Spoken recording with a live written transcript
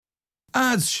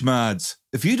Ads schmads.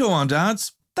 If you don't want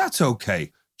ads, that's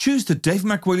okay. Choose the Dave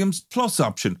McWilliams Plus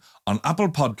option on Apple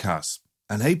Podcasts.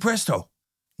 And hey presto,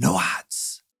 no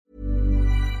ads.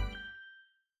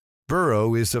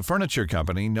 Burrow is a furniture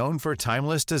company known for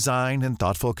timeless design and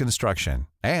thoughtful construction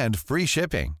and free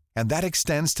shipping. And that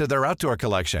extends to their outdoor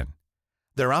collection.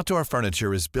 Their outdoor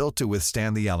furniture is built to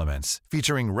withstand the elements,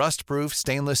 featuring rust-proof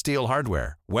stainless steel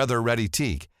hardware, weather-ready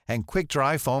teak, and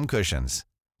quick-dry foam cushions.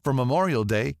 For Memorial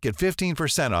Day, get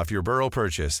 15% off your Burrow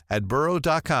purchase at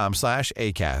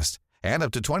burrow.com/ACAST and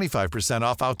up to 25%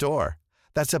 off outdoor.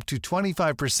 That's up to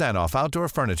 25% off outdoor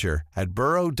furniture at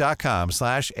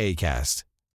burrow.com/ACAST.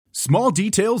 Small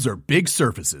details are big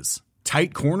surfaces.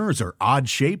 Tight corners are odd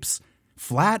shapes.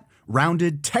 Flat,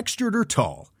 rounded, textured, or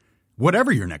tall.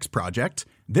 Whatever your next project,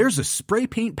 there's a spray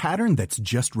paint pattern that's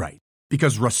just right.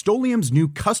 Because Rust-Oleum's new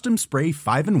Custom Spray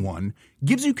 5-in-1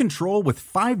 gives you control with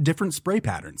 5 different spray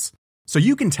patterns. So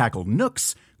you can tackle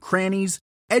nooks, crannies,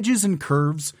 edges, and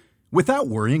curves without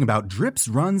worrying about drips,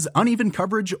 runs, uneven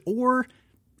coverage, or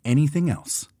anything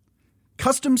else.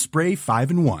 Custom Spray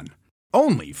 5-in-1.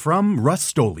 Only from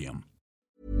Rust-Oleum.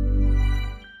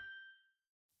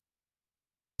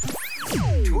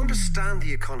 To understand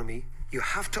the economy, you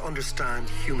have to understand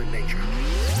human nature.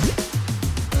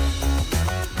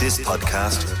 This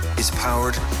podcast is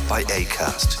powered by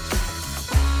Acast.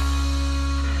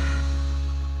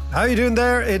 How are you doing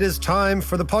there? It is time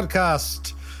for the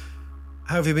podcast.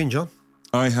 How have you been, John?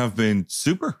 I have been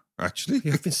super, actually.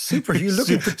 You've been super. You're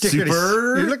looking particularly...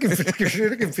 Super. You're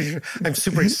looking for... I'm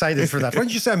super excited for that. Why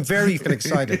don't you say I'm very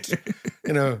excited?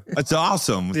 You know. It's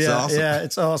awesome. It's awesome. Yeah,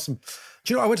 it's awesome.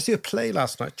 Do you know, I went to see a play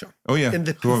last night, John. Oh, yeah. In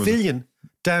the Pavilion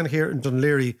down here in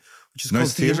Dunleary, which is nice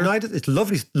called theatre. the United... It's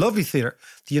lovely theatre.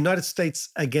 The United States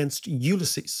Against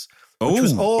Ulysses. Oh, which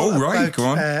was all right. about, Go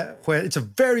on. where it's a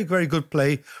very, very good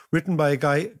play written by a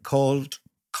guy called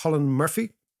Colin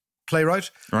Murphy,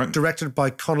 playwright, Right. directed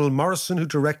by Connell Morrison, who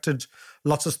directed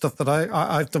lots of stuff that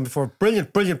I've done before.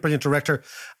 Brilliant director.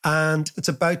 And it's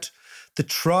about the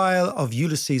trial of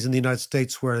Ulysses in the United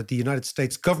States, where the United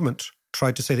States government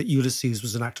tried to say that Ulysses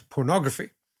was an act of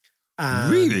pornography.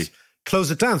 And Really? close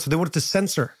it down. So they wanted to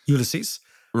censor Ulysses.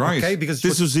 Right. Okay, because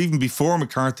this was even before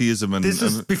McCarthyism. And this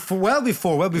is well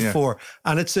before. Yeah.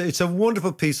 And it's a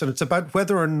wonderful piece, and it's about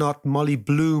whether or not Molly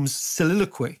Bloom's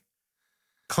soliloquy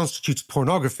constitutes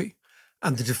pornography.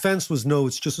 And the defense was, no,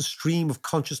 it's just a stream of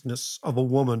consciousness of a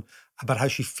woman about how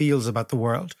she feels about the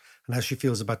world and how she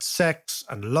feels about sex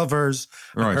and lovers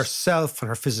Right. and herself and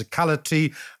her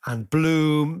physicality and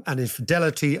Bloom and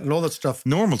infidelity and all that stuff.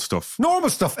 normal stuff. Normal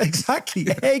stuff, exactly.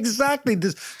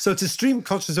 So it's a stream of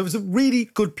consciousness. It was a really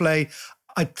good play.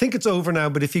 I think it's over now,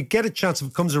 but if you get a chance, if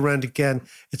it comes around again,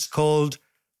 it's called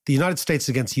The United States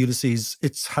Against Ulysses.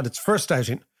 It's had its first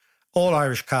outing. All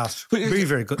Irish cast. Very,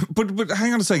 very good. But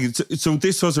hang on a second. So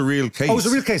this was a real case? Oh, it was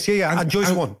a real case, yeah. And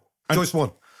Joyce won. Joyce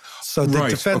won. So the Right,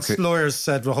 defense okay. lawyers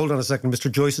said, well, hold on a second, Mr.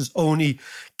 Joyce is only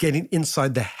getting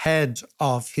inside the head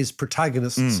of his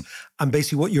protagonists. And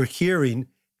basically what you're hearing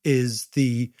is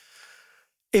the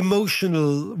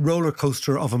emotional roller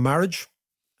coaster of a marriage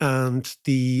and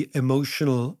the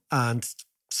emotional and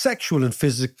sexual and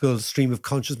physical stream of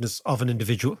consciousness of an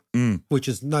individual, which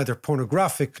is neither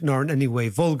pornographic nor in any way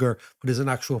vulgar, but is in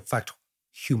actual fact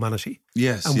humanity.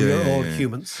 Yes. And we are all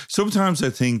humans. Sometimes I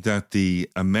think that the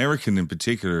American, in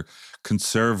particular,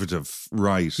 conservative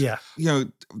right,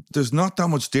 there's not that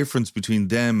much difference between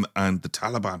them and the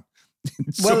Taliban.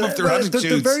 Some of their attitudes.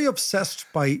 They're very obsessed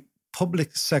by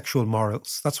public sexual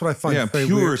morals. That's what I find very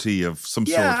purity weird. of some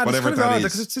sort, whatever it's that is.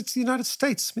 Because it's the United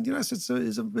States. I mean, the United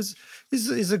States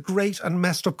is a great and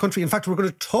messed up country. In fact, we're going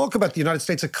to talk about the United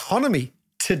States economy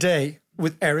today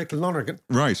with Eric Lonergan.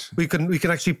 Right. We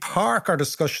can actually park our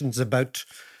discussions about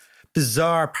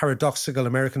bizarre, paradoxical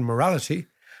American morality,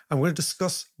 and we're going to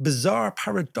discuss bizarre,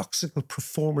 paradoxical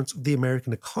performance of the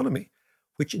American economy,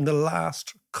 which in the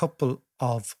last couple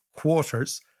of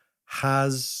quarters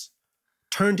has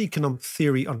turned economic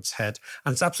theory on its head.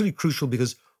 And it's absolutely crucial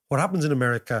because what happens in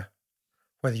America,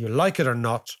 whether you like it or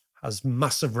not, has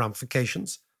massive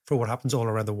ramifications for what happens all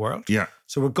around the world. Yeah.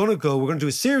 So we're going to do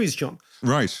a series, John.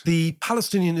 Right. The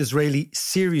Palestinian-Israeli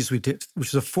series we did, which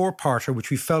is a 4-parter, which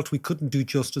we felt we couldn't do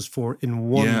justice for in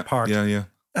one part. Yeah.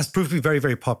 Has proved to be very,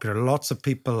 very popular. Lots of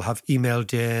people have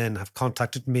emailed in, have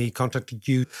contacted me, contacted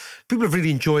you. People have really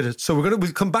enjoyed it. So we'll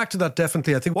come back to that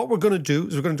definitely. I think what we're going to do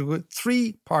is we're going to do a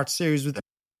 3-part series with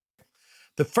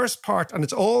the first part, and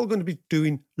it's all going to be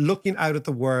looking out at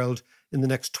the world in the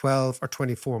next 12 or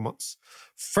 24 months.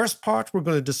 First part, we're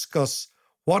going to discuss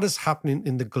what is happening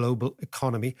in the global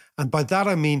economy. And by that,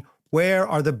 I mean, where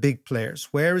are the big players?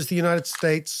 Where is the United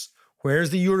States? Where's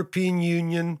the European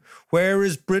Union? Where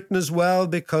is Britain as well?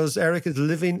 Because Eric is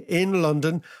living in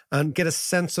London, and get a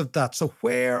sense of that. So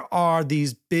where are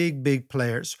these big, big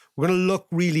players? We're going to look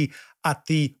really at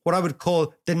the, what I would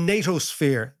call the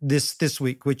NATO-Sphere this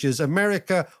week, which is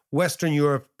America, Western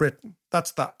Europe, Britain.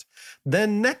 That's that.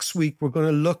 Then next week, we're going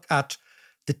to look at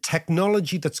the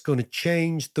technology that's going to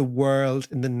change the world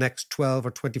in the next 12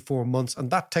 or 24 months. And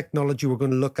that technology we're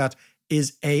going to look at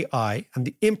is AI and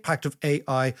the impact of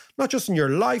AI, not just in your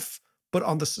life, but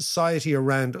on the society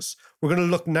around us. We're going to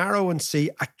look narrow and see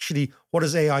actually what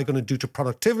is AI going to do to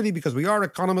productivity, because we are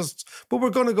economists, but we're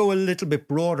going to go a little bit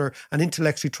broader and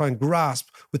intellectually try and grasp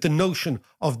with the notion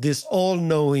of this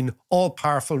all-knowing,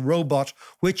 all-powerful robot,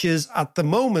 which is at the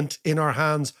moment in our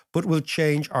hands, but will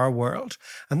change our world.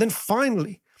 And then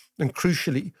finally, and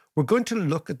crucially, we're going to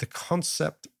look at the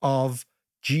concept of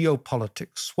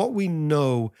geopolitics. What we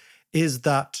know is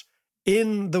that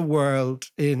in the world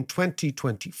in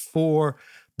 2024,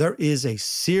 there is a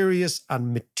serious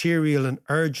and material and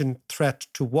urgent threat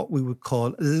to what we would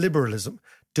call liberalism,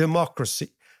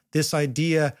 democracy. This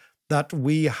idea that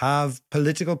we have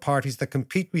political parties that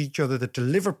compete with each other, that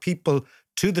deliver people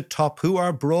to the top who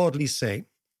are broadly sane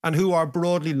and who are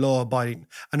broadly law-abiding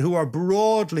and who are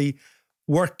broadly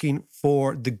working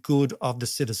for the good of the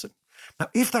citizen. Now,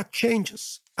 if that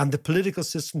changes and the political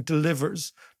system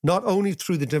delivers, not only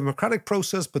through the democratic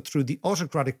process, but through the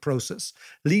autocratic process,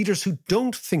 leaders who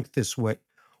don't think this way,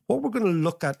 what we're going to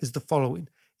look at is the following,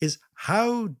 is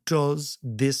how does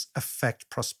this affect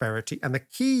prosperity? And the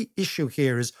key issue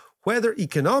here is whether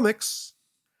economics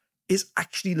is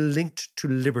actually linked to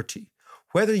liberty,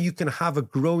 whether you can have a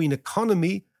growing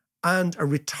economy and a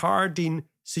retarding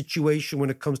situation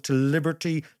when it comes to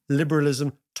liberty,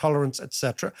 liberalism, tolerance,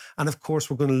 etc. And of course,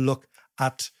 we're going to look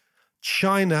at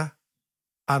China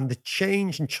and the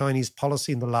change in Chinese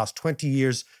policy in the last 20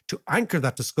 years to anchor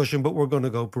that discussion, but we're going to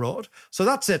go broad. So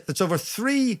that's it. That's over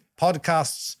 3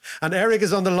 podcasts. And Eric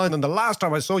is on the line. And the last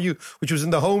time I saw you, which was in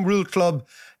the Home Rule Club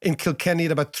in Kilkenny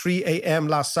at about 3 a.m.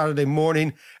 last Saturday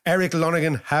morning. Eric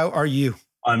Lonergan, how are you?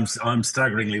 I'm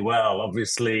staggeringly well.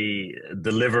 Obviously,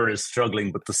 the liver is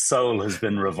struggling, but the soul has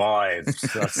been revived.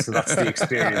 That's the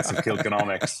experience of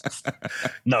Kilkenomics.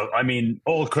 No, I mean,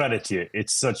 all credit to you.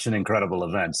 It's such an incredible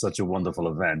event, such a wonderful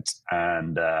event.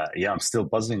 And I'm still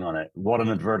buzzing on it. What an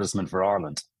advertisement for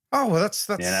Ireland. Oh, well, that's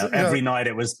every night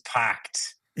it was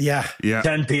packed. Yeah.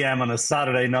 10 p.m. on a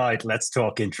Saturday night, let's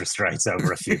talk interest rates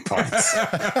over a few pints.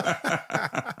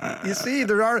 You see,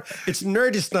 it's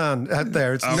Nerdistan out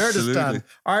there. It's Absolutely. Nerdistan.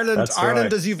 Ireland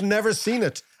right. as you've never seen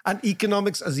it, and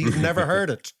economics as you've never heard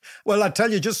it. Well, I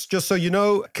tell you, just so you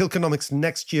know, Kilkenomics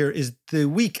next year is the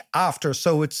week after.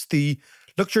 So look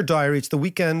at your diary, it's the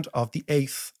weekend of the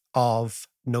 8th of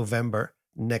November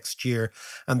next year.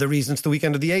 And the reason it's the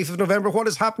weekend of the 8th of November, what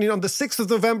is happening on the 6th of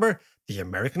November? The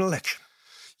American election.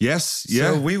 Yes,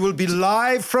 yeah. So we will be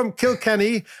live from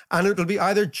Kilkenny, and it'll be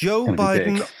either Joe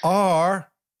Biden or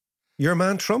your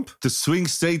man Trump. The swing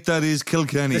state that is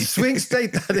Kilkenny. The swing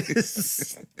state that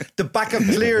is the back of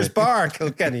Clear's bar,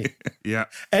 Kilkenny. Yeah.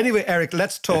 Anyway, Eric,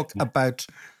 let's talk about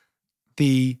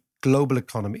the global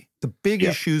economy. The big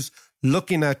issues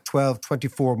looking at 12,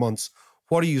 24 months.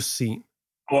 What are you seeing?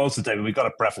 Well, also, David, we've got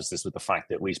to preface this with the fact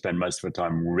that we spend most of our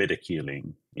time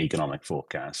ridiculing economic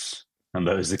forecasts and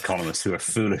those economists who are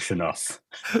foolish enough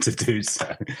to do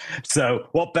so. So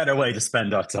what better way to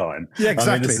spend our time? Yeah,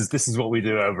 exactly. I mean, this is what we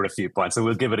do over a few pints, so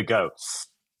we'll give it a go.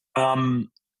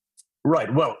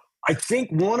 Right, well, I think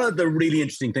one of the really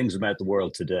interesting things about the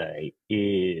world today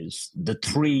is the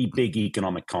 3 big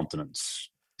economic continents,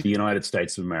 the United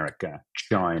States of America,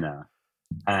 China,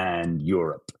 and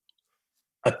Europe,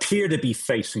 appear to be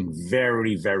facing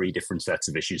very, very different sets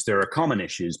of issues. There are common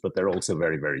issues, but they're also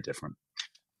very, very different.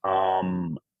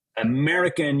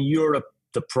 America and Europe,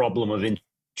 the problem of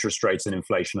interest rates and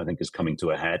inflation, I think, is coming to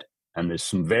a head. And there's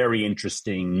some very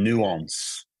interesting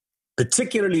nuance,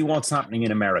 particularly what's happening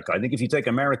in America. I think if you take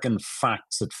American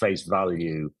facts at face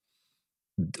value,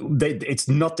 it's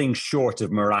nothing short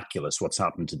of miraculous what's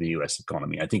happened to the US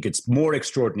economy. I think it's more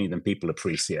extraordinary than people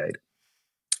appreciate.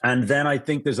 And then I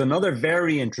think there's another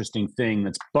very interesting thing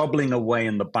that's bubbling away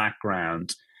in the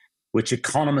background, which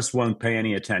economists won't pay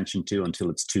any attention to until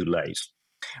it's too late,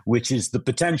 which is the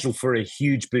potential for a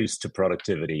huge boost to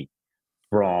productivity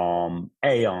from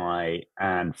AI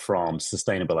and from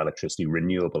sustainable electricity,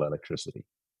 renewable electricity.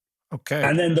 Okay.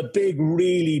 And then the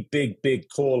really big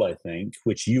call, I think,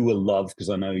 which you will love, because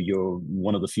I know you're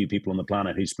one of the few people on the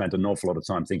planet who spent an awful lot of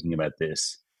time thinking about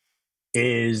this,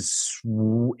 is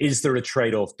there a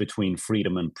trade-off between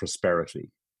freedom and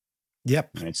prosperity? Yep.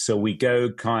 Right? So we go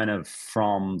kind of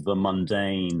from the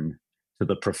mundane to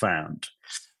the profound.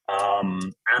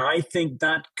 And I think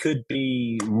that could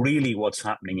be really what's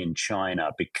happening in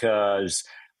China, because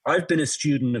I've been a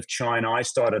student of China. I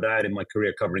started out in my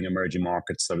career covering emerging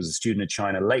markets. I was a student of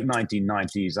China late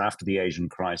 1990s after the Asian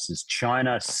crisis.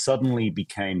 China suddenly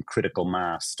became critical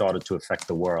mass, started to affect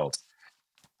the world.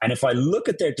 And if I look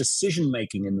at their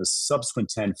decision-making in the subsequent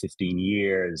 10, 15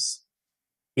 years,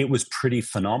 it was pretty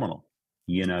phenomenal.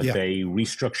 They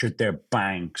restructured their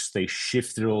banks. They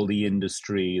shifted all the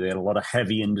industry. They had a lot of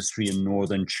heavy industry in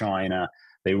northern China.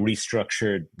 They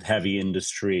restructured heavy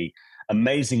industry.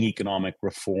 Amazing economic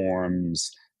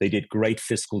reforms. They did great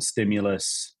fiscal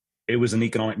stimulus. It was an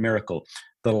economic miracle.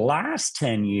 The last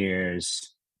 10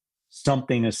 years,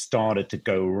 something has started to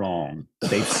go wrong.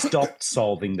 They've stopped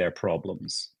solving their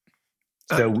problems.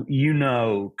 So,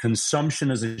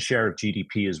 consumption as a share of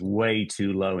GDP is way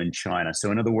too low in China. So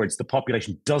in other words, the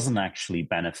population doesn't actually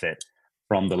benefit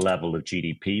from the level of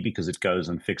GDP because it goes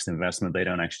on fixed investment. They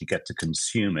don't actually get to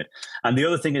consume it. And the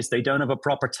other thing is they don't have a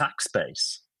proper tax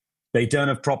base. They don't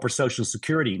have proper social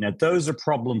security. Now, those are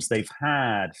problems they've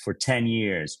had for 10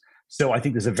 years. So I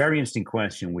think there's a very interesting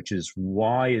question, which is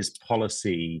why is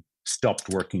policy stopped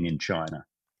working in China?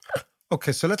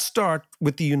 Okay, so let's start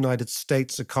with the United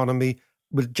States economy.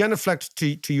 We'll genuflect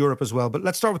to Europe as well, but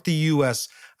let's start with the US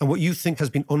and what you think has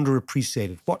been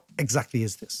underappreciated. What exactly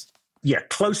is this? Yeah,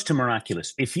 close to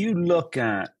miraculous. If you look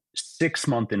at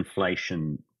 6-month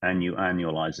inflation and you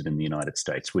annualize it in the United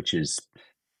States, which is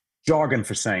jargon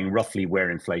for saying roughly where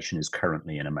inflation is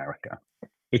currently in America,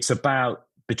 it's about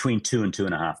between 2 and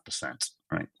 2.5%,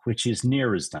 right? Which is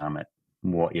near as damn it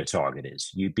what your target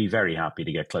is. You'd be very happy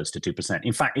to get close to 2%.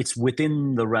 In fact, it's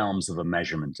within the realms of a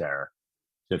measurement error.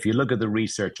 So if you look at the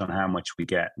research on how much we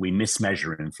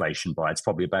mismeasure inflation by, it's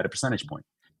probably about a percentage point.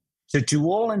 So to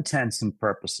all intents and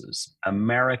purposes,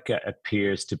 America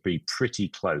appears to be pretty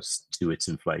close to its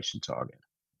inflation target.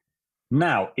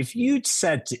 Now, if you'd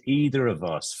said to either of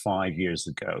us 5 years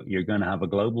ago, you're going to have a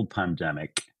global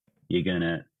pandemic, you're going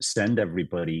to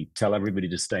tell everybody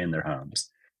to stay in their homes,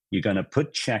 you're going to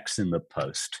put checks in the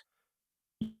post,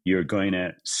 you're going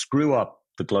to screw up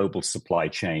the global supply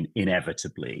chain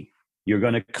inevitably, you're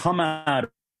going to come out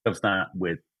of that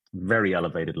with very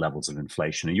elevated levels of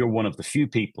inflation. And you're one of the few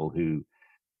people who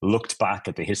looked back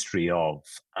at the history of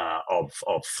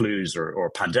flus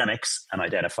or pandemics and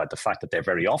identified the fact that they're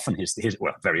very often,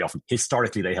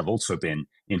 historically, they have also been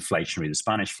inflationary, the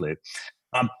Spanish flu.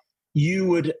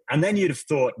 You'd have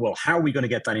thought, well, how are we going to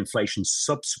get that inflation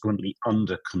subsequently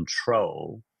under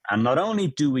control? And not only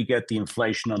do we get the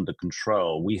inflation under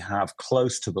control, we have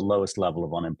close to the lowest level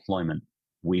of unemployment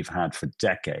we've had for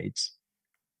decades.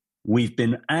 We've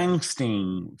been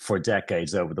angsting for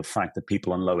decades over the fact that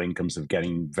people on low incomes are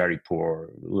getting very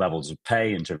poor levels of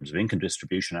pay in terms of income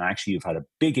distribution. And actually, you've had a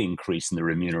big increase in the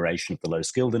remuneration of the low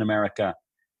skilled in America.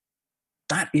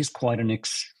 That is quite an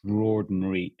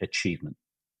extraordinary achievement.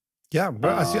 Yeah,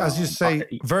 but as you say,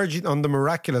 verging on the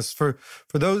miraculous. For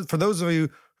those of you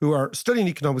who are studying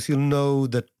economics, you'll know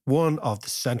that one of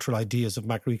the central ideas of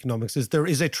macroeconomics is there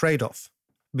is a trade-off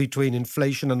between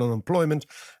inflation and unemployment.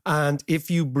 And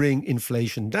if you bring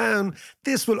inflation down,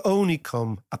 this will only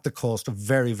come at the cost of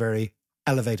very, very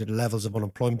elevated levels of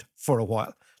unemployment for a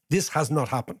while. This has not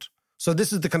happened. So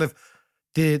this is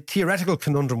the theoretical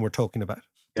conundrum we're talking about.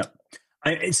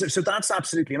 Yeah. So that's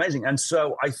absolutely amazing. And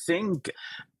so I think,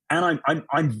 and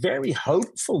I'm very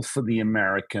hopeful for the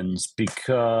Americans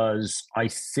because I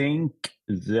think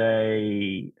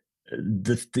the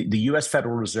U.S.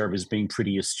 Federal Reserve is being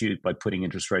pretty astute by putting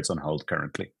interest rates on hold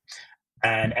currently.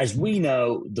 And as we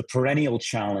know, the perennial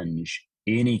challenge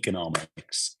in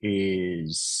economics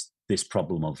is this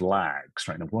problem of lags,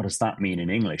 right? Now, what does that mean in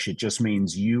English? It just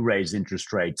means you raise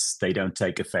interest rates, they don't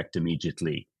take effect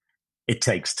immediately. It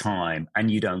takes time, and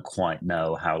you don't quite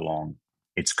know how long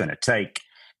it's going to take.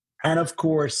 And of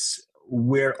course,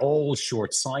 we're all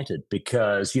short-sighted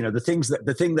because,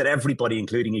 the thing that everybody,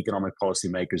 including economic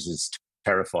policymakers, is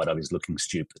terrified of is looking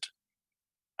stupid.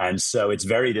 And so it's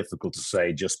very difficult to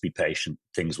say, just be patient,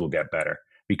 things will get better.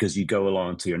 Because you go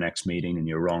along to your next meeting and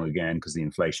you're wrong again because the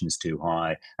inflation is too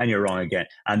high, and you're wrong again.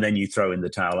 And then you throw in the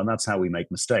towel, and that's how we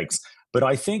make mistakes. But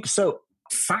I think so.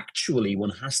 Factually,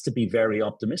 one has to be very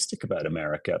optimistic about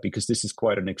America because this is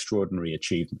quite an extraordinary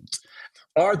achievement.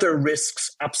 Are there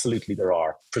risks? Absolutely there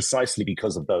are, precisely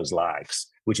because of those lags,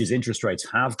 which is interest rates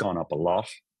have gone up a lot.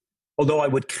 Although I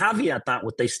would caveat that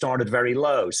with they started very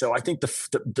low. So I think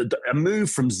a move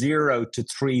from 0 to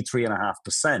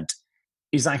 3.5%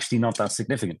 is actually not that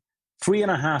significant.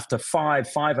 3.5 to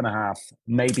 5.5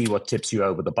 may be what tips you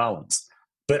over the balance.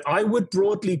 But I would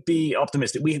broadly be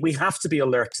optimistic. We have to be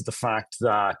alert to the fact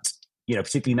that,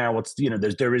 particularly now,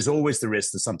 there is always the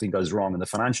risk that something goes wrong in the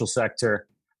financial sector.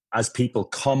 As people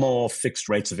come off fixed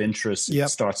rates of interest, it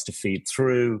starts to feed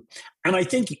through. And I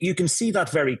think you can see that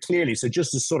very clearly. So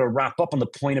just to sort of wrap up on the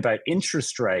point about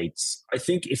interest rates, I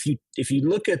think if you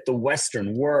look at the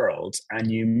Western world and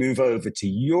you move over to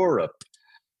Europe,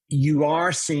 you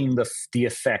are seeing the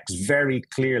effects very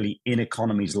clearly in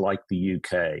economies like the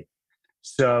UK.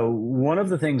 So one of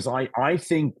the things I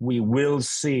think we will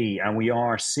see, and we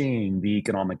are seeing the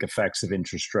economic effects of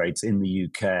interest rates in the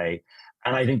UK.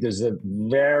 And I think there's a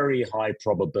very high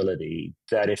probability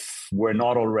that if we're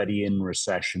not already in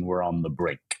recession, we're on the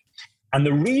brink. And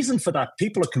the reason for that,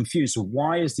 people are confused. So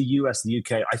why is the US, the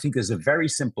UK? I think there's a very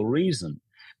simple reason,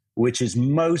 which is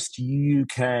most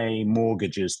UK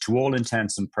mortgages, to all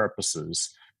intents and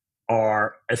purposes,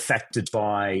 are affected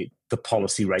by the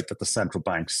policy rate that the central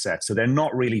bank set. So they're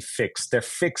not really fixed. They're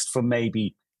fixed for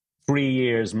maybe 3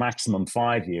 years, maximum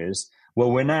 5 years. Well,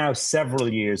 we're now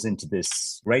several years into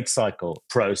this rate cycle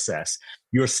process.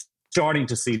 You're starting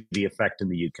to see the effect in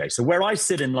the UK. So where I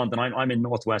sit in London, I'm in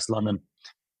northwest London,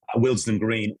 Willesden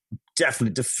Green,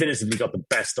 definitively got the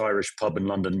best Irish pub in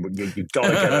London. You've got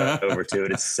to get over to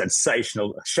it. It's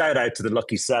sensational. Shout out to the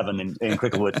Lucky Seven in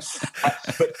Cricklewood.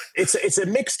 But it's a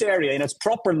mixed area, and it's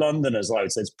proper London, as I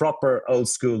would say. It's proper old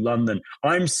school London.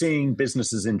 I'm seeing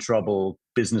businesses in trouble,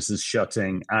 businesses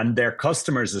shutting, and their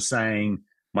customers are saying,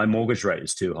 my mortgage rate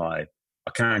is too high.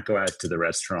 I can't go out to the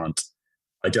restaurant.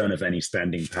 I don't have any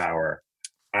spending power.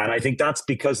 And I think that's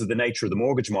because of the nature of the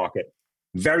mortgage market.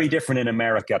 Very different in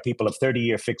America. People have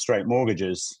 30-year fixed rate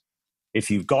mortgages. If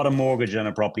you've got a mortgage on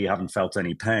a property, you haven't felt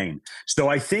any pain. So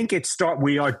I think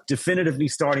we are definitively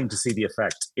starting to see the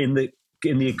effect in the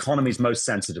economies most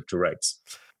sensitive to rates.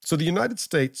 So the United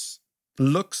States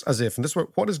looks as if, and this is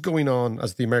what is going on,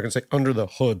 as the Americans say, under the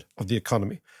hood of the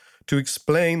economy, to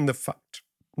explain the fact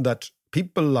that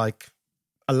people like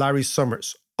a Larry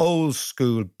Summers, old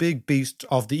school, big beast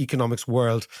of the economics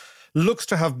world, looks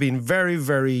to have been very,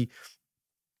 very,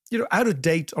 out of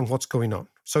date on what's going on.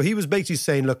 So he was basically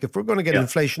saying, look, if we're going to get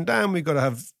inflation down, we've got to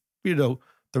have, the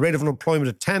rate of unemployment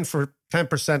at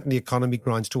 10% and the economy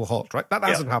grinds to a halt, right? That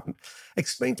hasn't happened.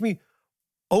 Explain to me,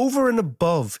 over and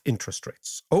above interest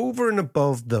rates, over and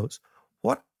above those,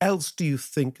 what else do you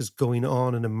think is going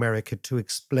on in America to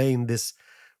explain this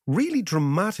really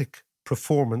dramatic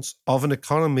performance of an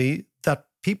economy that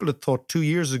people had thought 2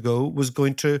 years ago was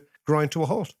going to grind to a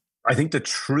halt? I think the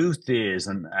truth is,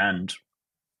 and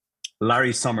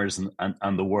Larry Summers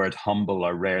and the word humble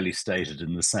are rarely stated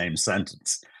in the same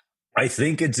sentence. I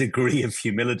think a degree of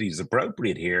humility is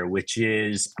appropriate here, which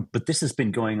is, but this has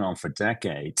been going on for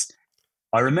decades.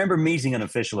 I remember meeting an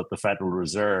official at the Federal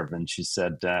Reserve, and she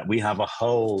said, we have a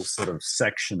whole sort of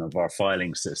section of our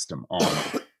filing system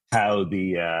on how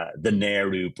the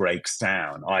NAIRU breaks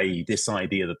down, i.e. this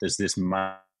idea that there's this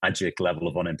magic level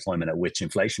of unemployment at which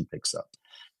inflation picks up,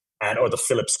 or the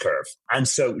Phillips curve. And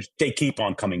so they keep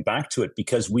on coming back to it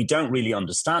because we don't really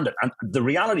understand it. And the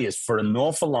reality is, for an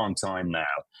awful long time now,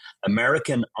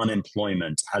 American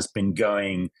unemployment has been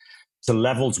going to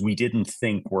levels we didn't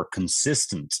think were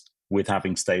consistent with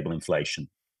having stable inflation.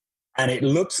 And it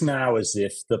looks now as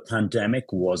if the pandemic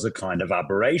was a kind of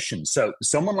aberration. So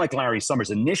someone like Larry Summers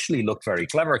initially looked very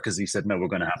clever because he said, no, we're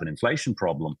going to have an inflation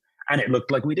problem. And it looked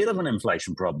like we did have an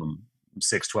inflation problem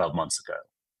 6-12 months ago.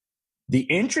 The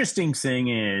interesting thing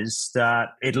is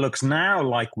that it looks now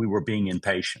like we were being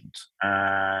impatient.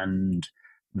 And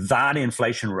that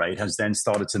inflation rate has then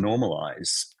started to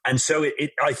normalize. And so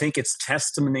I think it's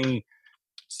testimony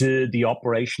to the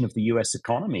operation of the US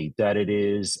economy, that it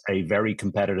is a very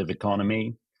competitive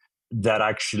economy, that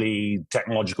actually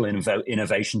technological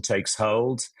innovation takes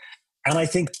hold. And I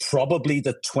think probably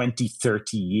the 20,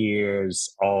 30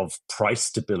 years of price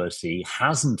stability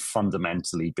hasn't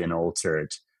fundamentally been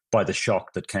altered by the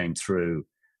shock that came through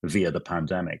via the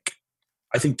pandemic.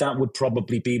 I think that would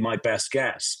probably be my best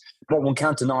guess. What one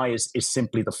can't deny is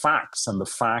simply the facts, and the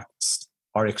facts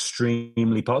are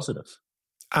extremely positive.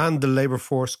 And the labor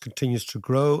force continues to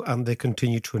grow, and they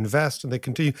continue to invest, and they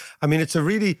continue. I mean, it's a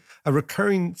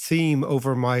recurring theme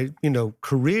over my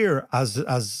career as a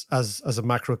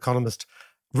macroeconomist.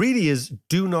 Really is,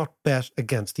 do not bet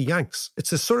against the Yanks.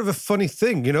 It's a sort of a funny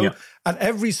thing, Yeah. At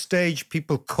every stage,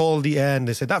 people call the end.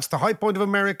 They say that's the high point of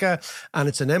America, and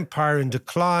it's an empire in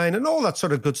decline, and all that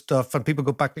sort of good stuff. And people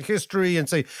go back to history and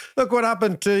say, look what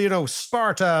happened to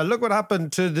Sparta. Look what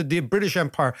happened to the British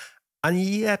Empire, and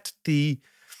yet the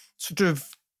sort of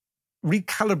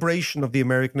recalibration of the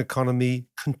American economy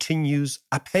continues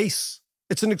apace.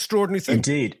 It's an extraordinary thing.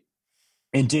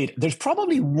 Indeed. There's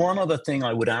probably one other thing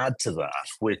I would add to that,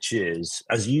 which is,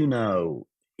 as you know,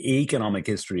 economic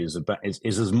history is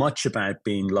as much about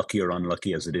being lucky or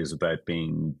unlucky as it is about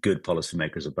being good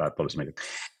policymakers or bad policymakers.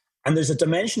 And there's a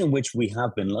dimension in which we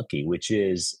have been lucky, which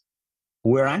is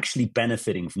we're actually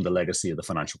benefiting from the legacy of the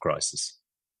financial crisis.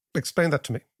 Explain that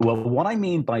to me. Well, what I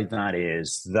mean by that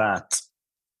is that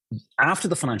after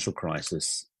the financial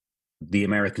crisis, the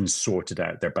Americans sorted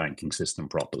out their banking system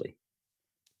properly.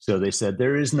 So they said,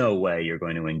 there is no way you're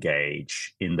going to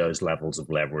engage in those levels of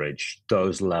leverage,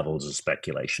 those levels of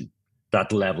speculation,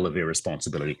 that level of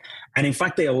irresponsibility. And in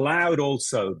fact, they allowed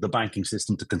also the banking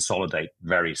system to consolidate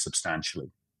very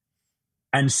substantially.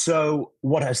 And so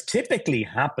what has typically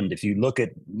happened, if you look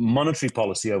at monetary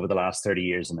policy over the last 30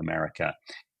 years in America,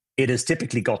 it has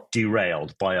typically got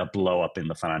derailed by a blow up in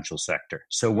the financial sector.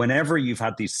 So whenever you've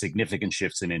had these significant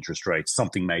shifts in interest rates,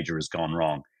 something major has gone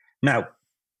wrong. Now,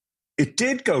 it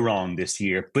did go wrong this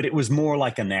year, but it was more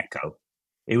like an echo.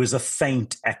 It was a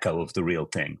faint echo of the real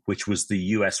thing, which was the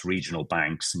US regional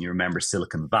banks. And you remember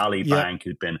Silicon Valley Bank,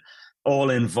 who'd been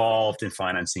all involved in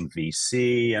financing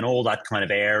VC and all that kind of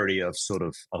area of sort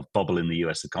of bubble in the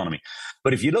US economy.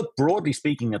 But if you look broadly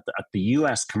speaking at the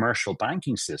US commercial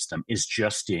banking system is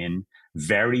just in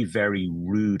very, very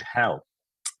rude health.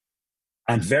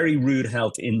 And very rude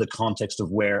health in the context of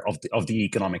the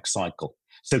economic cycle.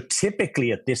 So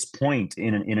typically at this point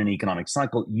in an economic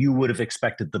cycle, you would have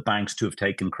expected the banks to have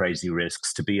taken crazy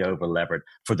risks, to be over-levered,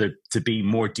 to be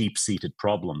more deep-seated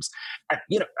problems.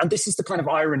 And this is the kind of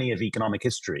irony of economic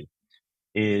history,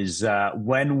 is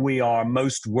when we are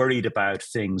most worried about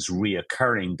things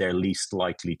reoccurring, they're least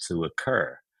likely to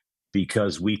occur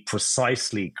because we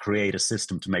precisely create a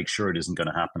system to make sure it isn't going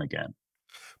to happen again.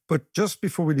 But just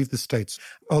before we leave the States,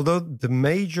 although the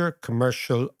major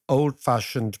commercial,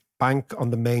 old-fashioned bank on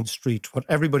the main street, what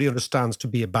everybody understands to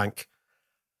be a bank,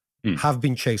 have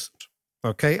been chastened,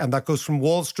 okay? And that goes from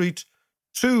Wall Street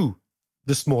to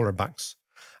the smaller banks.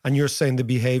 And you're saying the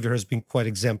behavior has been quite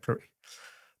exemplary.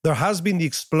 There has been the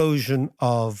explosion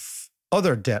of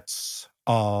other debts,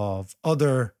 of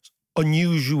other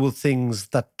unusual things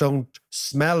that don't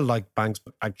smell like banks,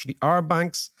 but actually are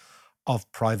banks, of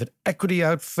private equity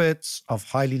outfits, of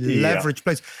highly leveraged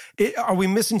places. Are we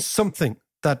missing something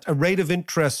that a rate of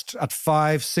interest at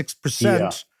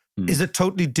 5-6% is a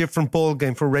totally different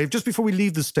ballgame for rate? Just before we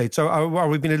leave the States, are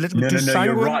we being a little bit too sanguine?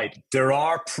 You're right. There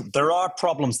are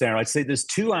problems there. I'd say there's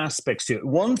two aspects to it.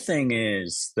 One thing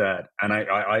is that, and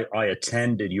I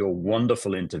attended your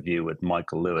wonderful interview with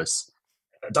Michael Lewis.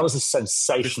 That was a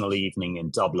sensational evening in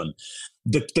Dublin.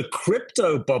 The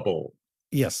crypto bubble.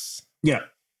 Yes. Yeah.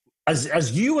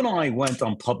 As you and I went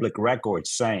on public record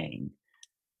saying,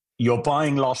 you're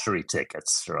buying lottery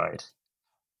tickets, right?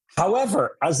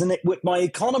 However, with my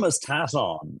economist hat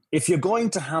on, if you're going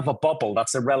to have a bubble,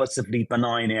 that's a relatively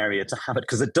benign area to have it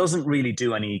because it doesn't really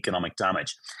do any economic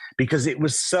damage because it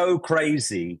was so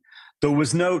crazy.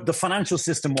 The financial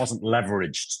system wasn't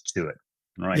leveraged to it,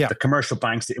 right? Yeah. The commercial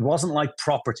banks, it wasn't like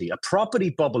property. A property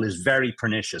bubble is very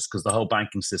pernicious because the whole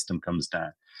banking system comes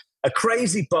down. A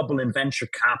crazy bubble in venture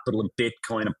capital and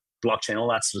Bitcoin and blockchain,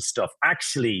 all that sort of stuff.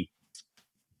 Actually,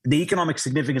 the economic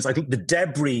significance, I think the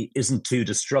debris isn't too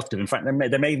destructive. In fact,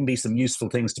 there may even be some useful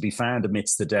things to be found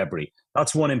amidst the debris.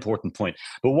 That's one important point.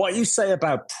 But what you say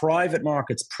about private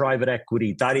markets, private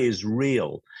equity, that is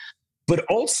real. But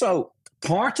also,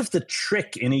 part of the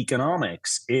trick in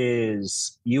economics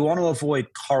is you want to avoid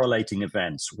correlating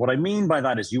events. What I mean by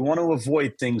that is you want to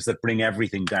avoid things that bring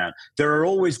everything down. There are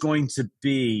always going to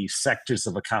be sectors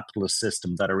of a capitalist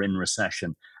system that are in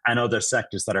recession and other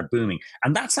sectors that are booming.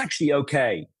 And that's actually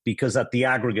okay because at the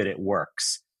aggregate it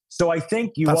works. So I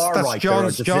think that's right.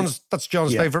 That's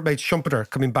John's favourite mate, Schumpeter,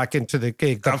 coming back into the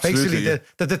gig. That basically,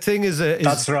 the thing is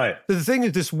that's right. The thing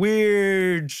is this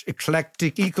weird,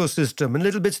 eclectic ecosystem, and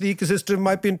little bits of the ecosystem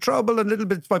might be in trouble, and little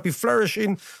bits might be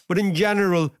flourishing. But in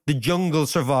general, the jungle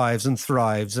survives and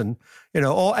thrives, and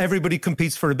everybody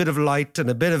competes for a bit of light and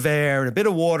a bit of air and a bit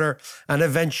of water, and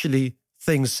eventually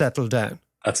things settle down.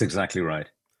 That's exactly right.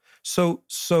 So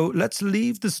let's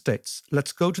leave the States.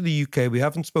 Let's go to the UK. We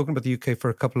haven't spoken about the UK for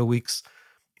a couple of weeks.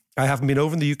 I haven't been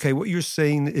over in the UK. What you're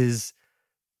saying is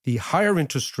the higher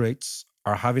interest rates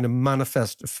are having a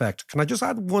manifest effect. Can I just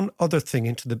add one other thing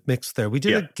into the mix there? We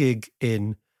did a gig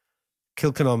in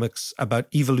Kilconomics about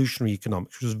evolutionary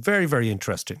economics, which was very, very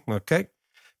interesting, okay?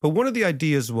 But one of the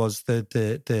ideas was that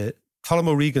the Colm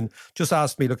O'Regan just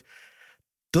asked me, look,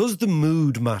 does the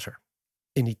mood matter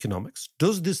in economics?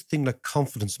 Does this thing like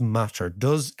confidence matter?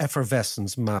 Does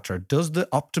effervescence matter? Does the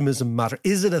optimism matter?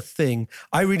 Is it a thing?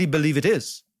 I really believe it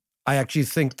is. I actually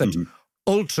think that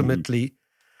ultimately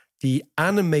the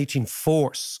animating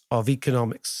force of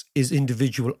economics is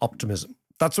individual optimism.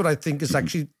 That's what I think is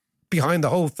actually behind the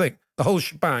whole thing, the whole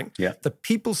shebang. Yeah. That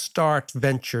people start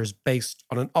ventures based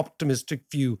on an optimistic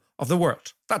view of the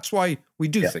world. That's why we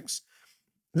do things.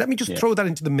 Let me just throw that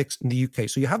into the mix in the UK.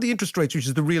 So you have the interest rates, which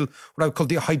is the real, what I would call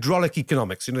the hydraulic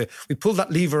economics. You know, we pull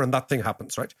that lever and that thing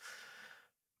happens, right?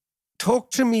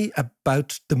 Talk to me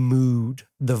about the mood,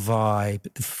 the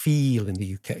vibe, the feel in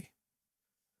the UK.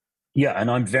 Yeah,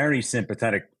 and I'm very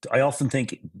sympathetic. I often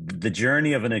think the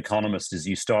journey of an economist is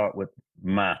you start with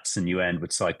maths and you end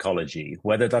with psychology.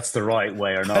 Whether that's the right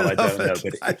way or not, I don't know.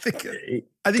 But I think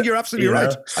you're absolutely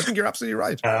right. I think you're absolutely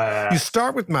right. You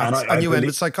start with maths and you end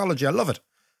with psychology. I love it.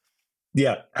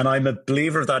 Yeah, and I'm a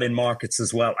believer of that in markets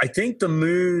as well. I think the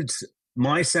mood,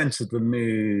 my sense of the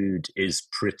mood is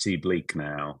pretty bleak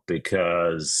now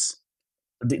because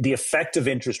the effect of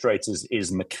interest rates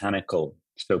is mechanical.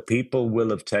 So people will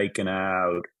have taken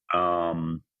out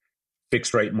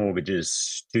fixed rate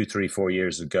mortgages 2, 3, 4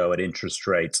 years ago at interest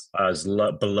rates as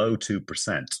below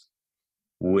 2%,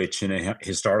 which in a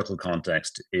historical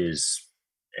context is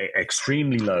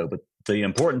extremely low. But the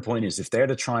important point is if they're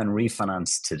to try and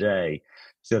refinance today,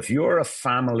 so if you're a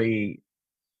family,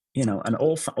 you know, and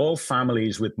all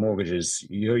families with mortgages,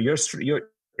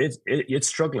 it's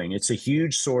struggling. It's a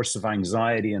huge source of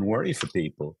anxiety and worry for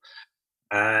people.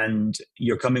 And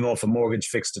you're coming off a mortgage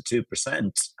fixed at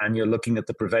 2%, and you're looking at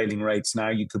the prevailing rates now,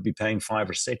 you could be paying 5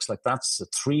 or 6. Like that's a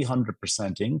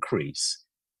 300% increase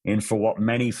in for what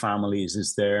many families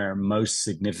is their most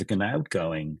significant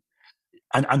outgoing.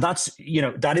 And that's, you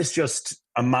know, that is just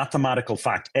a mathematical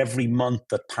fact. Every month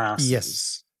that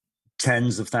passes,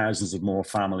 tens of thousands of more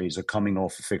families are coming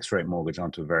off a fixed rate mortgage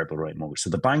onto a variable rate mortgage. So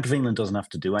the Bank of England doesn't have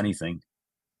to do anything.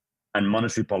 And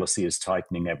monetary policy is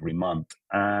tightening every month.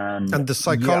 And the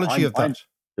psychology of that.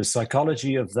 The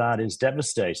psychology of that is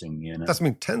devastating, you know. That's, I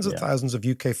mean, tens of thousands of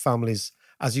UK families,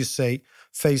 as you say,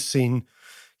 facing,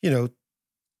 you know,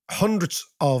 hundreds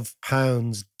of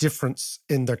pounds difference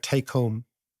in their take-home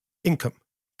income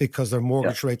because their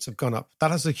mortgage rates have gone up.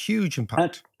 That has a huge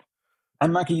impact.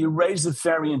 And Mackie, you raise a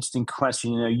very interesting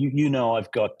question. You know,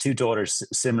 I've got 2 daughters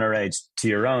similar age to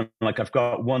your own. Like I've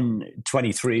got one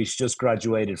 23, she just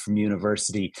graduated from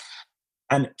university.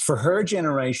 And for her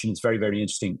generation, it's very, very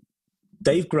interesting.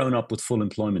 They've grown up with full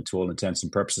employment to all intents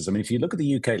and purposes. I mean, if you look at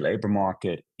the UK labour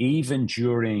market, even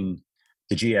during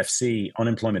the GFC,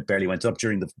 unemployment barely went up.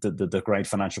 During the great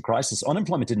financial crisis,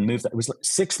 unemployment didn't move. It was like a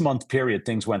 6-month period,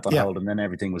 things went on hold and then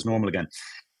everything was normal again.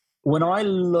 When I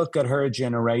look at her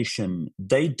generation,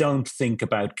 they don't think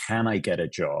about, can I get a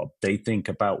job? They think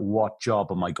about, what job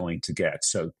am I going to get?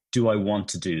 So do I want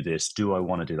to do this? Do I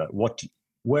want to do that?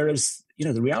 Whereas, you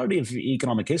know, the reality of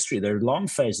economic history, there are long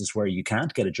phases where you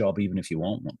can't get a job even if you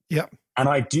want one. Yeah. And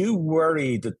I do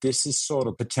worry that this is sort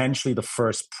of potentially the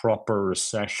first proper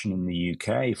recession in the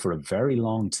UK for a very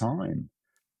long time.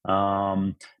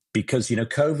 Because, you know,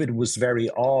 COVID was very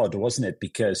odd, wasn't it?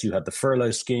 Because you had the furlough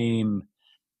scheme.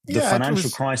 The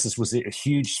financial crisis was a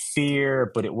huge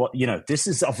fear, but it was, you know, this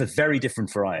is of a very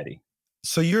different variety.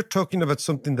 So you're talking about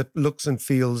something that looks and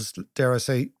feels, dare I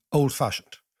say,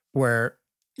 old-fashioned, where,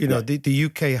 you know, the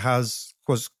UK has,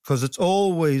 because it's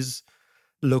always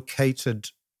located,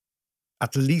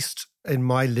 at least in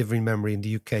my living memory in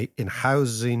the UK, in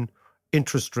housing,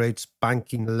 interest rates,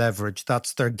 banking, leverage.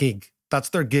 That's their gig. That's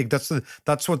their gig. That's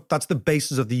the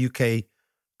basis of the UK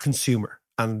consumer.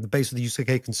 And the base of the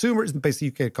UK consumer is the base of the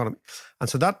UK economy. And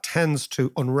so that tends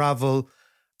to unravel.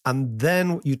 And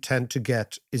then what you tend to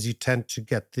get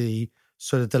the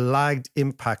sort of the lagged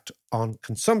impact on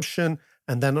consumption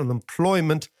and then on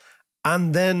employment.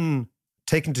 And then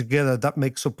taken together, that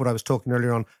makes up what I was talking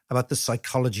earlier on about the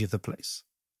psychology of the place.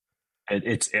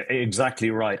 It's exactly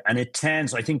right. And it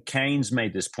tends, I think Keynes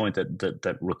made this point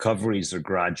that recoveries are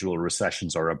gradual,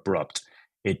 recessions are abrupt.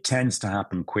 It tends to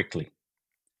happen quickly.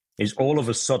 Is all of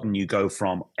a sudden you go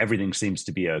from everything seems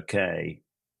to be okay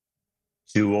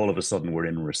to all of a sudden we're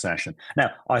in a recession.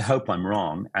 Now, I hope I'm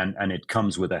wrong, and it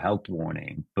comes with a health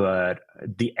warning, but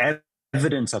the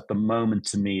evidence at the moment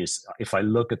to me is, if I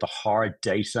look at the hard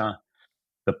data,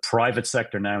 the private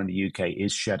sector now in the UK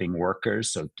is shedding workers,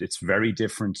 so it's very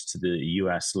different to the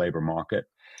US labor market.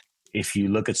 If you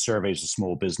look at surveys of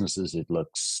small businesses, it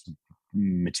looks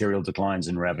material declines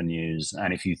in revenues.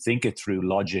 And if you think it through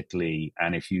logically,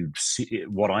 and if you see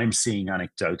what I'm seeing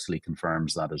anecdotally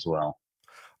confirms that as well.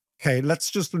 Okay,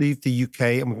 let's just leave the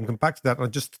UK and we can come back to that.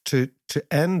 And just to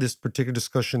end this particular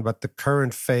discussion about the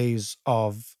current phase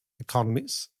of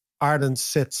economies, Ireland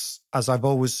sits, as I've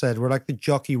always said, we're like the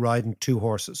jockey riding 2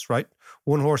 horses, right?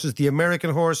 One horse is the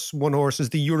American horse, one horse is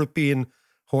the European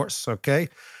horse, okay?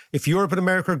 If Europe and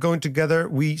America are going together,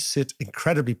 we sit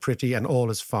incredibly pretty and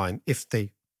all is fine. If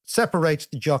they separate,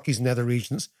 the jockeys in other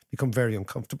regions become very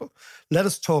uncomfortable. Let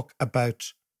us talk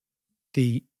about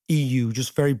the EU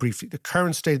just very briefly, the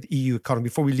current state of the EU economy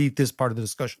before we leave this part of the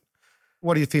discussion.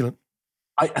 What are you feeling?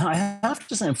 I have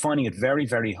to say I'm finding it very,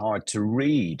 very hard to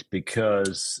read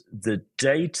because the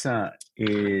data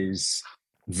is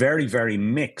very, very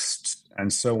mixed.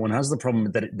 And so one has the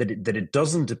problem that it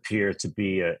doesn't appear to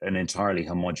be an entirely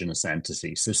homogenous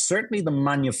entity. So certainly the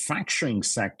manufacturing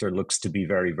sector looks to be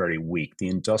very, very weak, the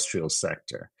industrial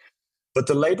sector. But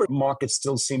the labor market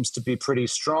still seems to be pretty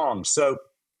strong. So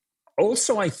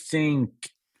also I think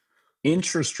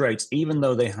interest rates, even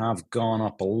though they have gone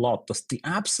up a lot, the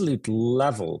absolute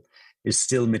level is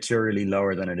still materially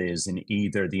lower than it is in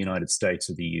either the United States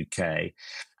or the UK.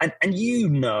 And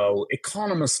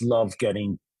economists love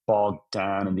getting bogged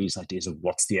down in these ideas of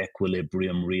what's the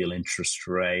equilibrium real interest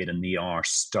rate and the R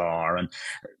star. And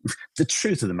the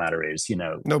truth of the matter is,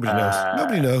 nobody knows.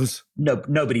 Nobody knows. No,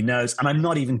 nobody knows. And I'm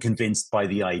not even convinced by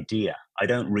the idea. I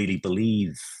don't really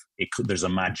believe there's a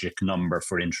magic number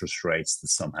for interest rates that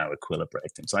somehow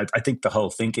equilibrate things. I think the whole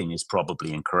thinking is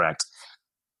probably incorrect.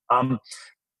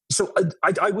 So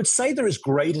I would say there is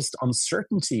greatest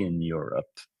uncertainty in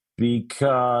Europe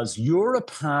because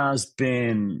Europe has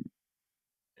been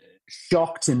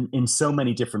shocked in so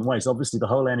many different ways. Obviously, the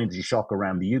whole energy shock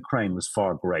around the Ukraine was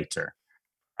far greater.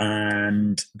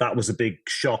 And that was a big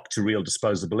shock to real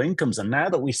disposable incomes. And now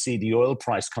that we see the oil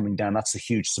price coming down, that's a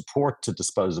huge support to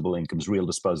disposable incomes, real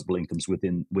disposable incomes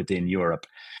within Europe.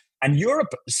 And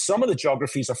Europe, some of the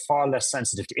geographies are far less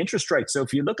sensitive to interest rates. So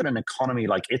if you look at an economy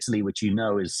like Italy, which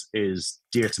is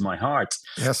dear to my heart.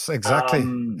 Yes, exactly.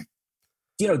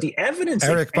 The evidence.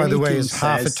 Eric, by the way, is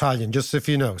half Italian, just if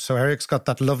you know. So Eric's got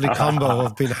that lovely combo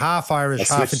of being half Irish,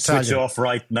 half Italian. Switch off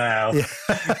right now.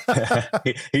 Yeah.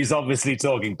 He's obviously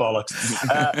talking bollocks.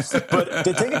 But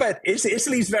the thing about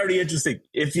Italy's very interesting.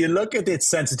 If you look at its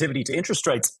sensitivity to interest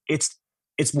rates, it's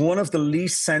one of the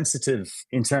least sensitive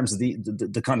in terms of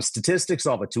the kind of statistics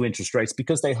of it to interest rates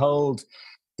because the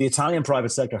Italian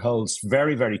private sector holds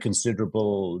very, very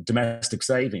considerable domestic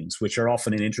savings, which are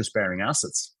often in interest-bearing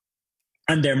assets.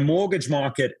 And their mortgage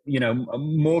market,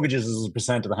 mortgages as a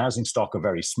percent of the housing stock are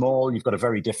very small. You've got a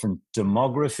very different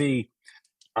demography.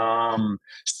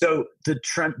 So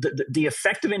the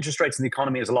effect of interest rates in the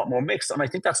economy is a lot more mixed. And I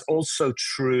think that's also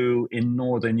true in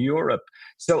Northern Europe.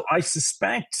 So I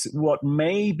suspect what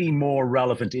may be more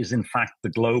relevant is, in fact, the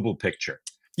global picture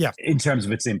in terms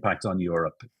of its impact on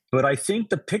Europe. But I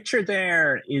think the picture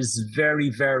there is very,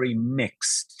 very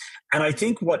mixed. And I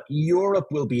think what Europe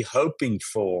will be hoping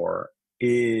for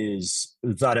is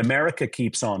that America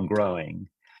keeps on growing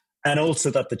and also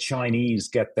that the Chinese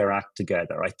get their act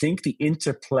together. I think the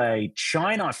interplay,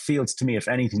 China feels to me, if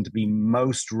anything, to be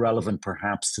most relevant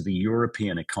perhaps to the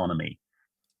European economy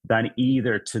than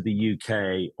either to the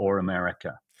UK or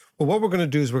America. Well, what we're going to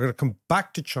do is we're going to come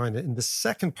back to China in the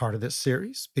second part of this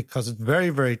series because it's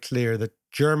very, very clear that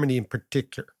Germany in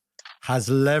particular has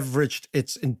leveraged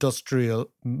its industrial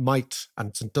might and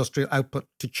its industrial output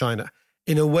to China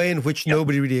in a way in which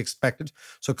nobody really expected.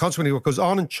 So consequently, what goes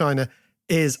on in China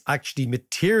is actually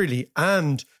materially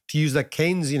and, to use that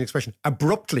Keynesian expression,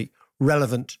 abruptly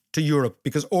relevant to Europe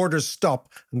because orders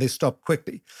stop and they stop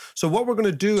quickly. So what we're going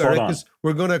to do, Eric, is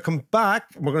we're going to come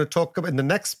back and we're going to talk about in the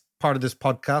next part of this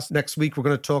podcast. Next week, we're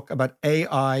going to talk about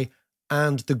AI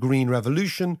and the Green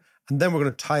Revolution. And then we're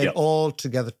going to tie it all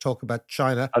together, talk about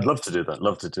China. I'd love to do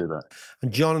that.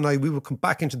 And John and I, we will come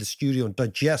back into the studio and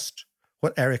digest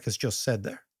what Eric has just said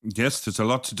there. Yes, there's a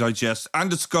lot to digest and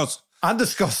discuss.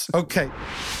 Okay.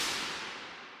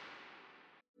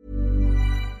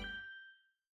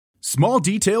 Small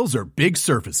details are big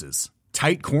surfaces.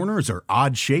 Tight corners are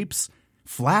odd shapes.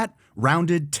 Flat,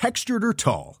 rounded, textured, or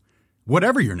tall.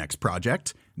 Whatever your next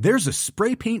project, there's a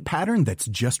spray paint pattern that's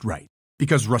just right.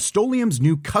 Because Rust-Oleum's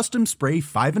new Custom Spray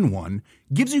 5-in-1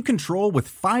 gives you control with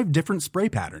 5 different spray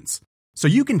patterns. So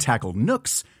you can tackle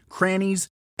nooks, crannies,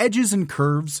 edges, and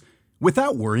curves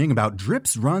without worrying about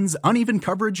drips, runs, uneven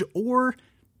coverage, or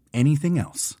anything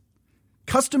else.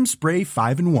 Custom Spray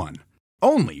 5-in-1.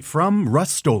 Only from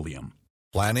Rust-Oleum.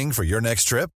 Planning for your next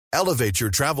trip? Elevate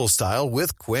your travel style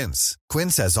with Quince.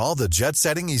 Quince has all the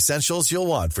jet-setting essentials you'll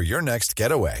want for your next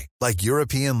getaway, like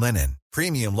European linen,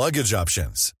 premium luggage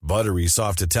options, buttery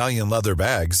soft Italian leather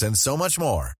bags, and so much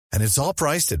more. And it's all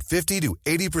priced at 50 to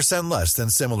 80% less than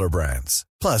similar brands.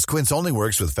 Plus, Quince only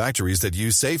works with factories that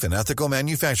use safe and ethical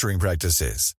manufacturing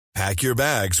practices. Pack your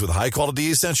bags with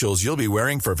high-quality essentials you'll be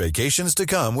wearing for vacations to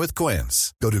come with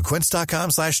Quince. Go to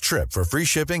quince.com/trip for free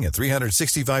shipping and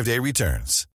 365-day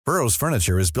returns. Burrow's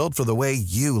furniture is built for the way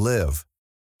you live.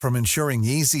 From ensuring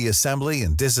easy assembly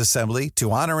and disassembly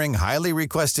to honoring highly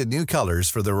requested new colors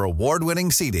for their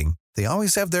award-winning seating, they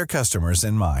always have their customers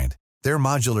in mind. Their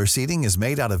modular seating is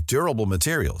made out of durable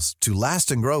materials to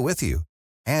last and grow with you.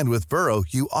 And with Burrow,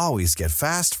 you always get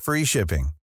fast, free shipping.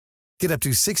 Get up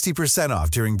to 60% off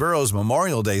during Burrow's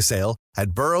Memorial Day sale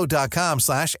at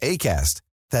burrow.com/ACAST.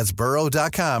 That's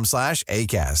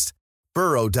burrow.com/ACAST.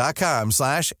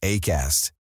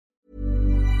 burrow.com/ACAST.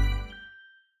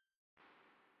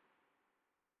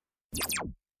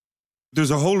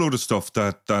 There's a whole load of stuff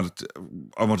that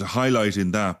I want to highlight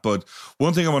in that. But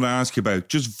one thing I want to ask you about,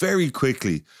 just very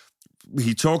quickly,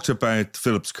 he talked about the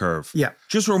Phillips curve. Yeah.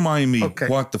 Just remind me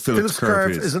what the Phillips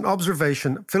curve is an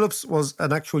observation. Phillips was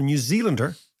an actual New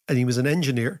Zealander and he was an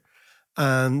engineer.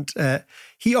 And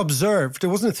he observed, it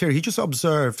wasn't a theory, he just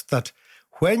observed that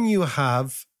when you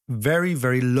have very,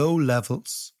 very low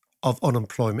levels of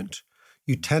unemployment,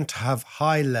 you tend to have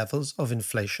high levels of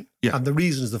inflation. Yeah. And the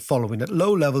reason is the following. At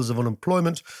low levels of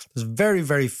unemployment, there's very,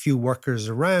 very few workers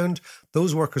around.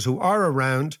 Those workers who are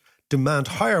around demand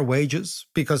higher wages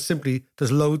because simply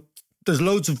there's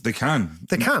loads of... They can.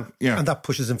 Yeah. And that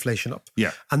pushes inflation up.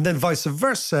 Yeah. And then vice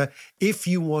versa, if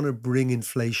you want to bring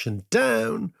inflation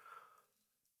down,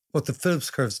 what the Phillips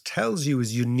curve tells you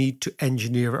is you need to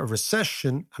engineer a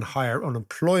recession and higher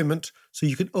unemployment so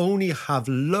you can only have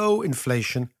low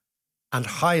inflation and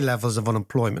high levels of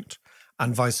unemployment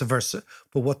and vice versa.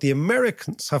 But what the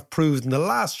Americans have proved in the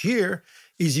last year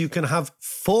is you can have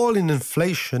falling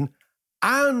inflation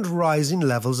and rising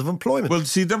levels of employment. Well,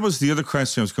 see, that was the other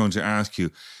question I was going to ask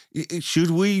you.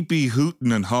 Should we be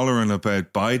hooting and hollering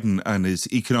about Biden and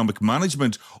his economic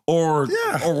management, or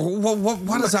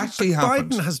what has actually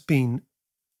happened? Biden has been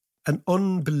an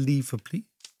unbelievably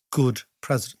good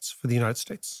president for the United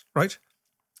States, right?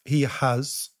 He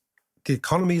has, the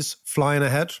economy is flying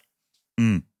ahead.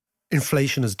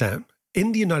 Inflation is down.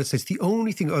 In the United States, the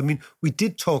only thing, I mean, we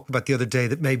did talk about the other day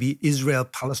that maybe Israel,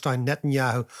 Palestine,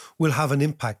 Netanyahu will have an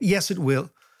impact. Yes, it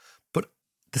will. But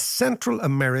the Central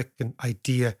American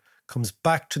idea comes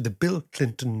back to the Bill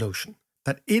Clinton notion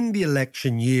that in the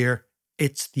election year,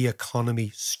 it's the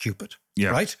economy stupid,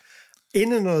 right?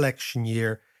 In an election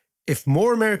year, if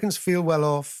more Americans feel well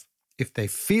off, if they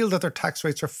feel that their tax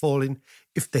rates are falling,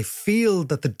 if they feel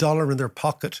that the dollar in their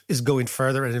pocket is going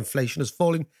further and inflation is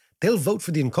falling, they'll vote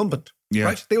for the incumbent,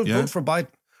 right? They'll vote for Biden,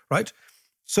 right?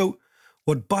 So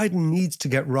what Biden needs to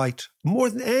get right, more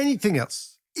than anything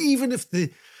else, even if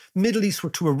the Middle East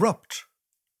were to erupt,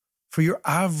 for your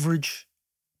average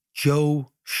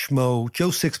Joe Schmo, Joe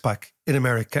Sixpack in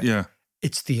America,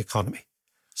 it's the economy.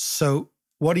 So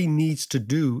what he needs to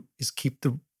do is keep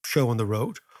the show on the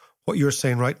road. What you're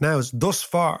saying right now is, thus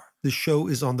far, the show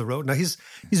is on the road. Now, his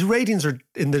ratings are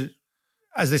in the,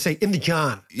 as they say, in the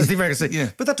John, as the Americans say.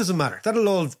 Yeah. But that doesn't matter. That'll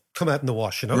all come out in the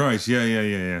wash, you know? Right,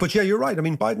 yeah. But yeah, you're right. I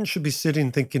mean, Biden should be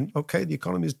sitting thinking, okay, the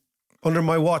economy is, under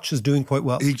my watch, is doing quite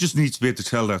well. He just needs to be able to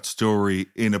tell that story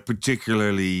in a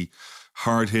particularly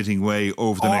hard-hitting way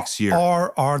over the next year.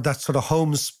 Or that sort of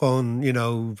homespun, you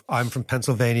know, I'm from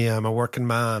Pennsylvania, I'm a working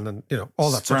man, and, you know, all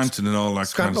that Scranton sort of and all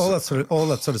that kind of stuff. All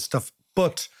that sort of stuff.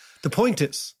 But the point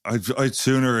is, I'd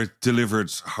sooner it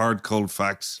delivered hard, cold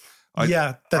facts.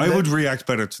 I would react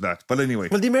better to that. But anyway.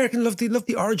 Well, the Americans love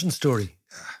the origin story.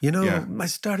 You know, I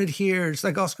started here. It's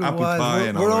like Oscar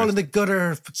Wilde. We're all in the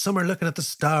gutter, but some are looking at the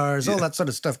stars, all that sort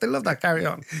of stuff. They love that carry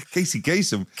on. Casey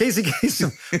Kasem,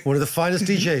 one of the finest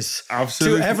DJs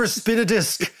absolutely to ever spin a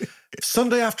disc.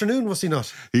 Sunday afternoon, was he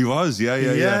not? He was, yeah.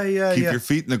 Keep yeah. your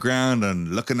feet in the ground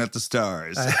and looking at the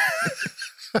stars.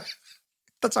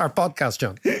 That's our podcast,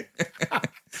 John.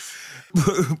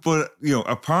 but, you know,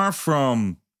 apart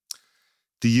from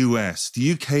the US,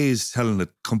 the UK is telling a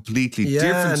completely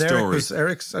different story.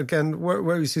 Eric's again,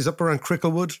 where he's up around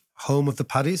Cricklewood, home of the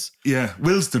Paddies. Yeah,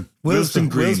 Wilston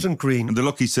Green. And the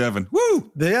Lucky Seven.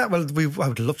 Woo! Yeah, well, I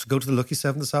would love to go to the Lucky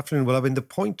Seven this afternoon. Well, I mean, the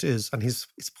point is, and his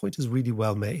point is really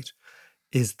well made,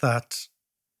 is that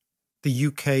the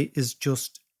UK is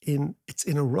just it's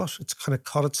in a rut. It's kind of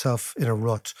caught itself in a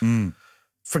rut.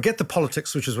 Forget the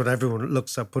politics, which is what everyone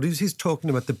looks at, but he's talking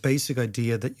about the basic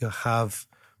idea that you have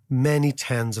many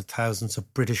tens of thousands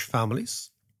of British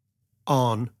families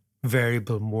on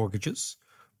variable mortgages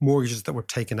that were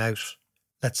taken out,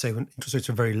 let's say when interest rates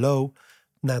are very low.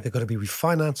 Now they've got to be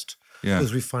refinanced. Yeah.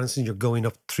 Those refinancing, you're going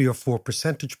up 3 or 4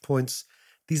 percentage points.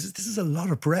 This is a lot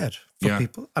of bread for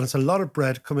people. And it's a lot of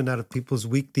bread coming out of people's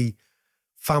weekly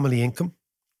family income.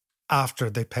 after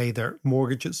they pay their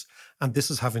mortgages. And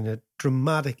this is having a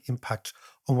dramatic impact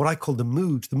on what I call the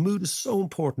mood. The mood is so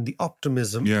important, the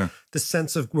optimism, the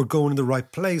sense of we're going in the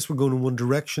right place, we're going in one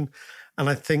direction. And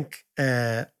I think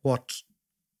what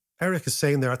Eric is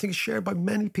saying there, I think is shared by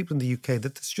many people in the UK,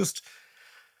 that it's just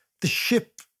the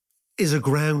ship is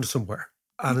aground somewhere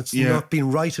and it's not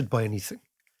being righted by anything.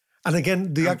 And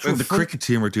again, the cricket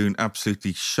team are doing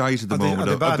absolutely shite at the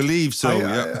moment. I believe so.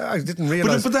 I didn't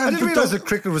realise. I didn't realise that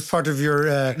cricket was part of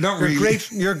your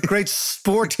great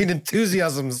sporting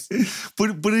enthusiasms.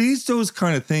 But it is those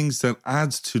kind of things that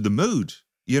adds to the mood.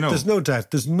 There's no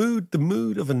doubt. There's the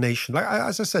mood of a nation. Like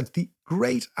as I said, the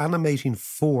great animating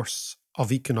force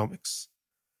of economics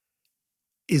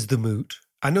is the mood.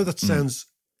 I know that sounds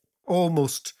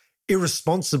almost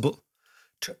irresponsible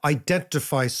to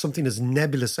identify something as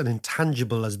nebulous and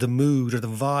intangible as the mood or the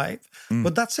vibe.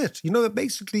 But that's it. That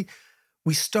basically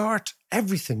we start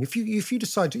everything. If you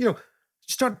decide to, you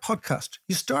start a podcast,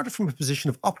 you start it from a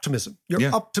position of optimism.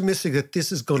 You're optimistic that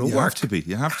this is going to work.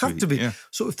 You have to be. Yeah.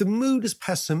 So if the mood is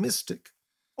pessimistic,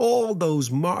 all those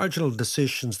marginal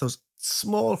decisions, those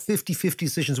small 50-50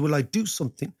 decisions, will I do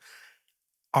something,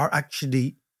 are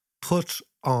actually put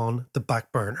on the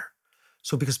back burner.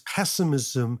 So because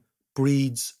pessimism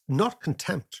breeds not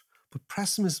contempt, but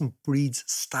pessimism breeds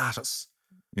status.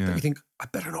 Yeah. That you think, I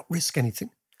better not risk anything.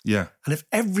 Yeah. And if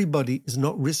everybody is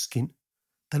not risking,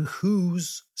 then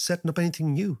who's setting up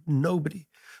anything new? Nobody.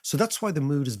 So that's why the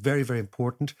mood is very, very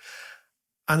important.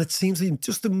 And it seems that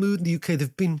just the mood in the UK,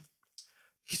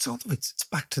 it's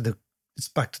back to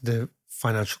the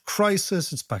financial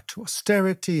crisis, it's back to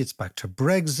austerity, it's back to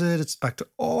Brexit, it's back to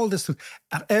all this.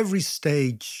 At every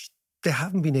stage, they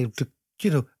haven't been able to,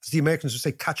 as the Americans would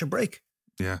say, catch a break.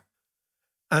 Yeah.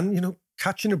 And,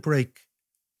 catching a break,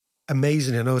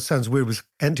 amazing. I know it sounds weird with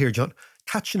end here, John.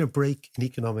 Catching a break in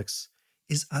economics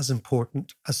is as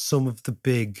important as some of the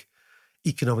big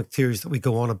economic theories that we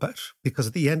go on about. Because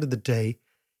at the end of the day,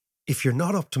 if you're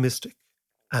not optimistic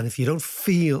and if you don't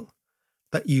feel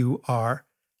that you are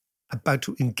about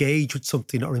to engage with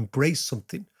something or embrace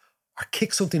something or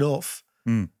kick something off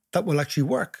that will actually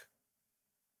work,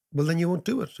 well, then you won't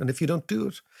do it. And if you don't do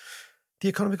it, the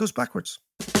economy goes backwards.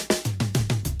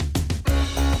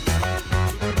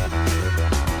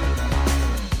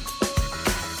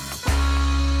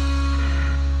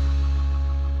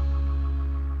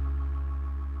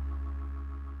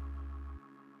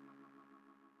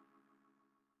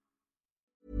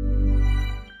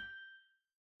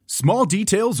 Small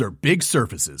details are big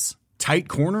surfaces. Tight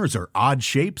corners are odd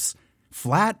shapes.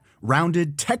 Flat,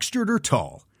 rounded, textured, or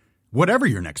tall. Whatever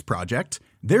your next project,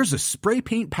 there's a spray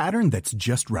paint pattern that's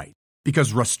just right.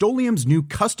 Because Rust-Oleum's new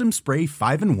Custom Spray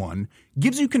 5-in-1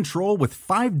 gives you control with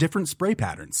 5 different spray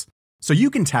patterns. So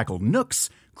you can tackle nooks,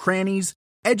 crannies,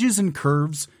 edges, and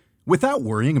curves without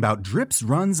worrying about drips,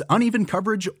 runs, uneven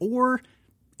coverage, or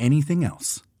anything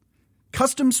else.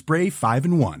 Custom Spray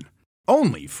 5-in-1.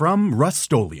 Only from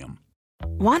Rust-Oleum.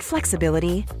 Want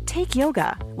flexibility? Take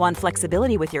yoga. Want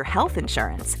flexibility with your health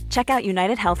insurance? Check out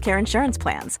United Healthcare Insurance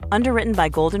Plans. Underwritten by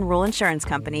Golden Rule Insurance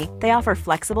Company, they offer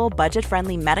flexible,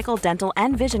 budget-friendly medical, dental,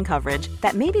 and vision coverage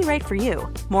that may be right for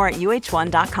you. More at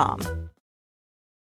UH1.com.